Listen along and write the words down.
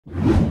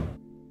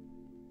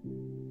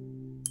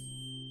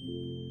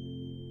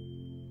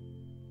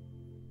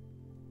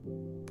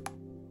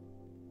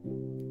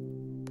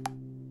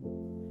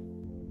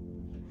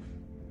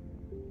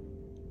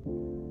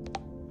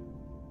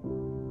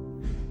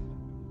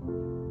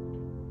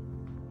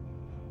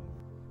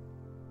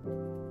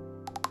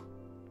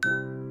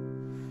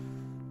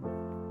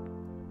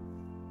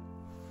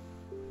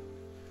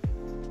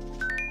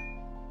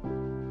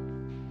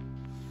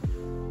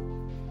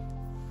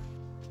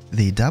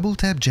The double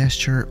tap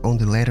gesture on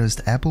the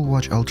latest Apple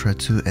Watch Ultra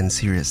 2 and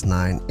Series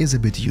 9 is a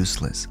bit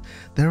useless.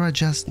 There are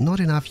just not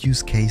enough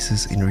use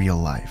cases in real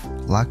life.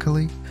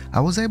 Luckily,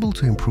 I was able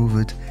to improve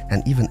it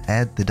and even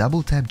add the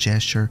double tap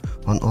gesture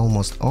on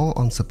almost all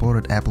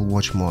unsupported Apple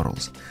Watch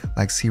models,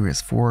 like Series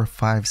 4,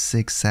 5,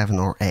 6, 7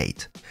 or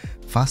 8.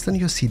 Fasten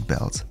your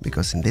seatbelts,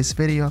 because in this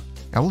video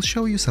I will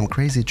show you some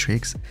crazy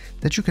tricks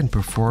that you can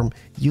perform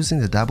using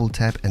the double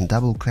tap and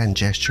double clench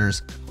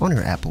gestures on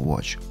your Apple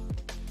Watch.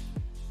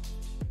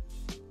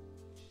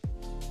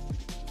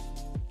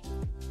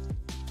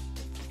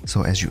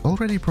 So as you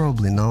already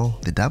probably know,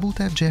 the double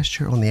tap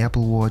gesture on the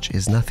Apple Watch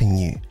is nothing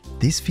new.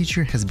 This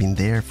feature has been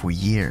there for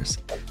years,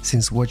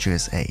 since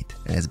watchOS 8,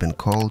 and has been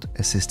called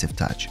Assistive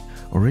Touch.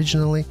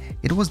 Originally,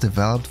 it was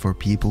developed for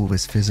people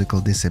with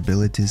physical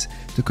disabilities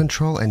to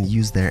control and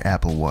use their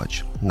Apple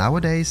Watch.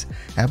 Nowadays,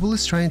 Apple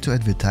is trying to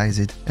advertise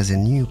it as a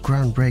new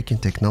groundbreaking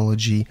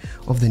technology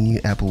of the new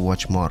Apple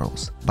Watch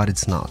models, but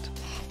it's not.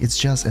 It's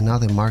just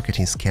another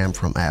marketing scam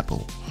from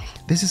Apple.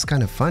 This is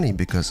kind of funny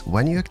because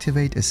when you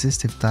activate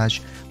Assistive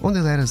Touch on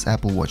the latest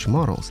Apple Watch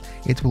models,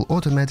 it will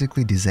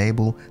automatically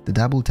disable the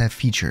double tap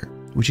feature,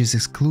 which is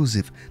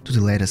exclusive to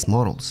the latest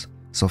models.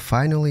 So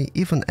finally,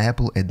 even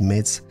Apple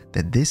admits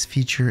that this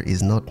feature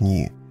is not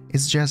new.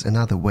 It's just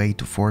another way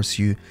to force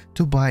you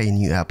to buy a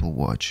new Apple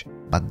Watch.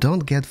 But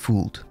don't get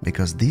fooled,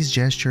 because these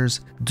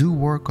gestures do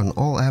work on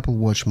all Apple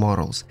Watch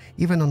models,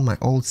 even on my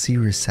old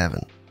Series 7.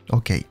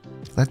 Okay,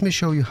 let me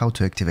show you how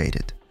to activate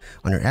it.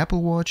 On your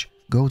Apple Watch,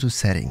 go to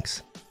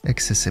Settings,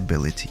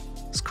 Accessibility,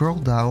 scroll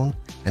down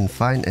and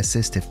find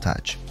Assistive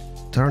Touch.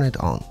 Turn it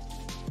on.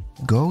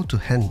 Go to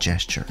Hand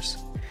Gestures.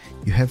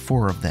 You have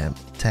 4 of them: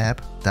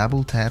 tap,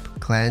 double tap,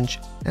 clench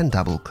and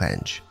double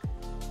clench.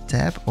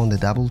 Tap on the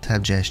double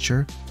tap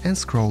gesture and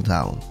scroll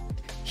down.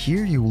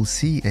 Here you will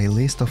see a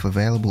list of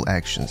available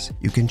actions.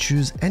 You can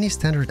choose any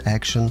standard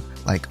action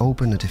like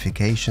Open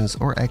Notifications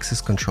or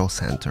Access Control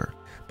Center.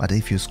 But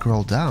if you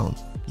scroll down,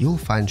 you'll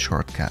find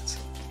Shortcuts.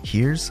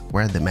 Here's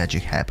where the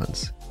magic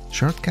happens.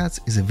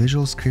 Shortcuts is a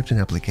visual scripting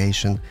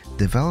application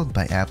developed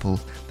by Apple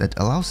that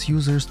allows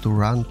users to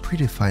run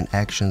predefined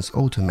actions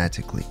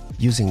automatically.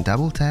 Using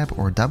double tap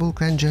or double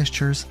clench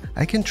gestures,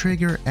 I can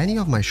trigger any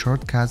of my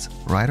shortcuts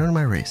right on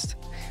my wrist.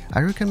 I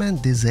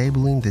recommend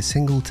disabling the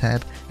single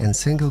tap and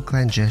single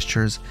clench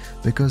gestures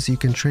because you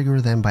can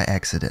trigger them by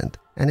accident,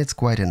 and it's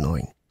quite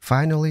annoying.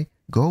 Finally,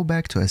 go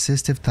back to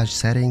Assistive Touch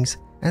settings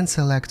and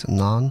select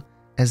None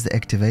as the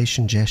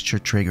activation gesture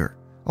trigger.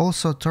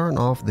 Also turn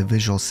off the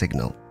visual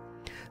signal.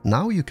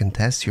 Now you can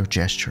test your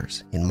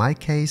gestures. In my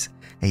case,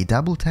 a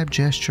double tap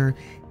gesture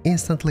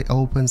instantly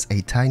opens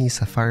a tiny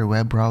Safari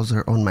web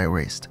browser on my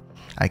wrist.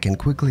 I can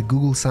quickly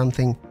Google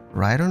something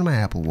right on my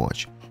Apple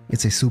Watch.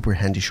 It's a super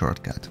handy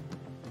shortcut.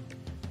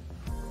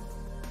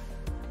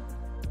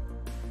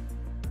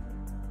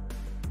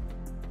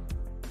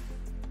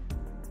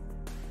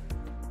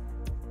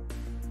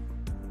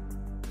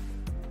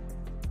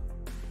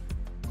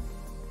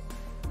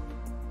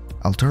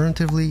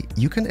 Alternatively,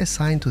 you can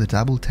assign to the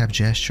double tap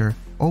gesture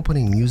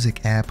opening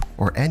music app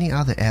or any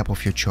other app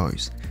of your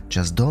choice.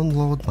 Just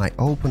download my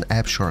Open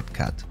App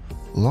shortcut.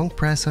 Long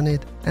press on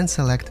it and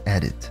select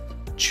Edit.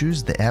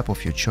 Choose the app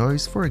of your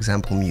choice, for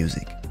example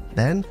music.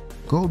 Then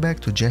go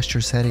back to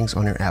gesture settings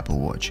on your Apple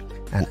Watch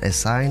and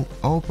assign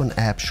Open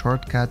App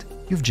shortcut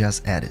you've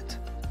just added.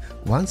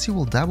 Once you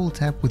will double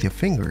tap with your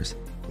fingers,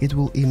 it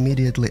will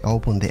immediately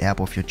open the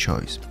app of your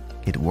choice.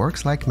 It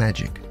works like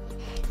magic.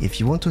 If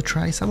you want to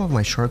try some of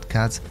my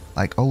shortcuts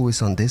like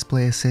Always On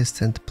Display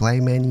Assistant, Play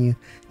Menu,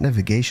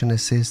 Navigation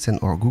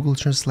Assistant or Google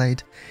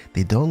Translate,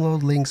 the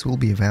download links will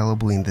be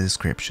available in the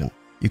description.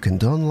 You can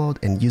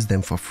download and use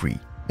them for free.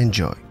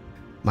 Enjoy!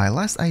 My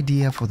last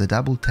idea for the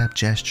double tap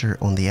gesture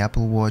on the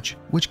Apple Watch,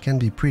 which can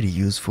be pretty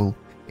useful,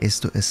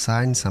 is to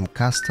assign some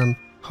custom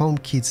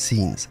HomeKit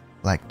scenes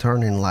like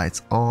turning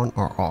lights on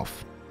or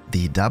off.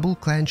 The double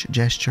clench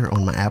gesture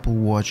on my Apple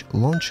Watch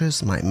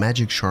launches my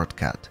magic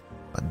shortcut.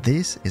 But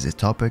this is a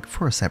topic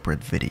for a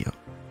separate video.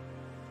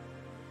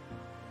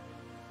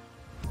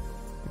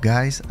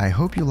 Guys, I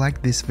hope you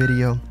liked this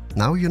video.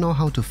 Now you know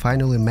how to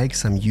finally make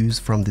some use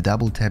from the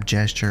double tap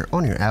gesture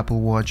on your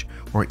Apple Watch,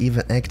 or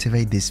even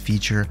activate this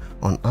feature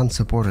on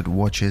unsupported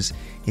watches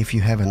if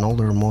you have an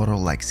older model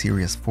like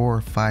Series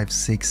 4, 5,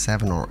 6,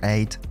 7 or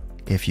 8.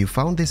 If you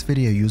found this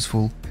video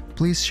useful,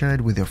 please share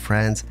it with your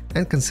friends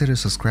and consider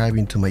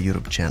subscribing to my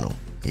YouTube channel.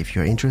 If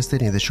you're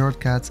interested in the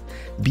shortcuts,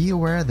 be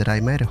aware that I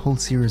made a whole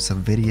series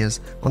of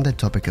videos on that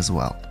topic as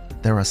well.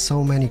 There are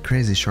so many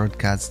crazy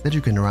shortcuts that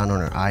you can run on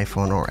your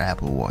iPhone or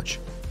Apple Watch.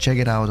 Check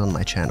it out on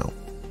my channel.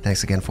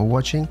 Thanks again for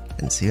watching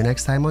and see you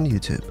next time on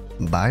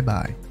YouTube. Bye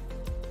bye.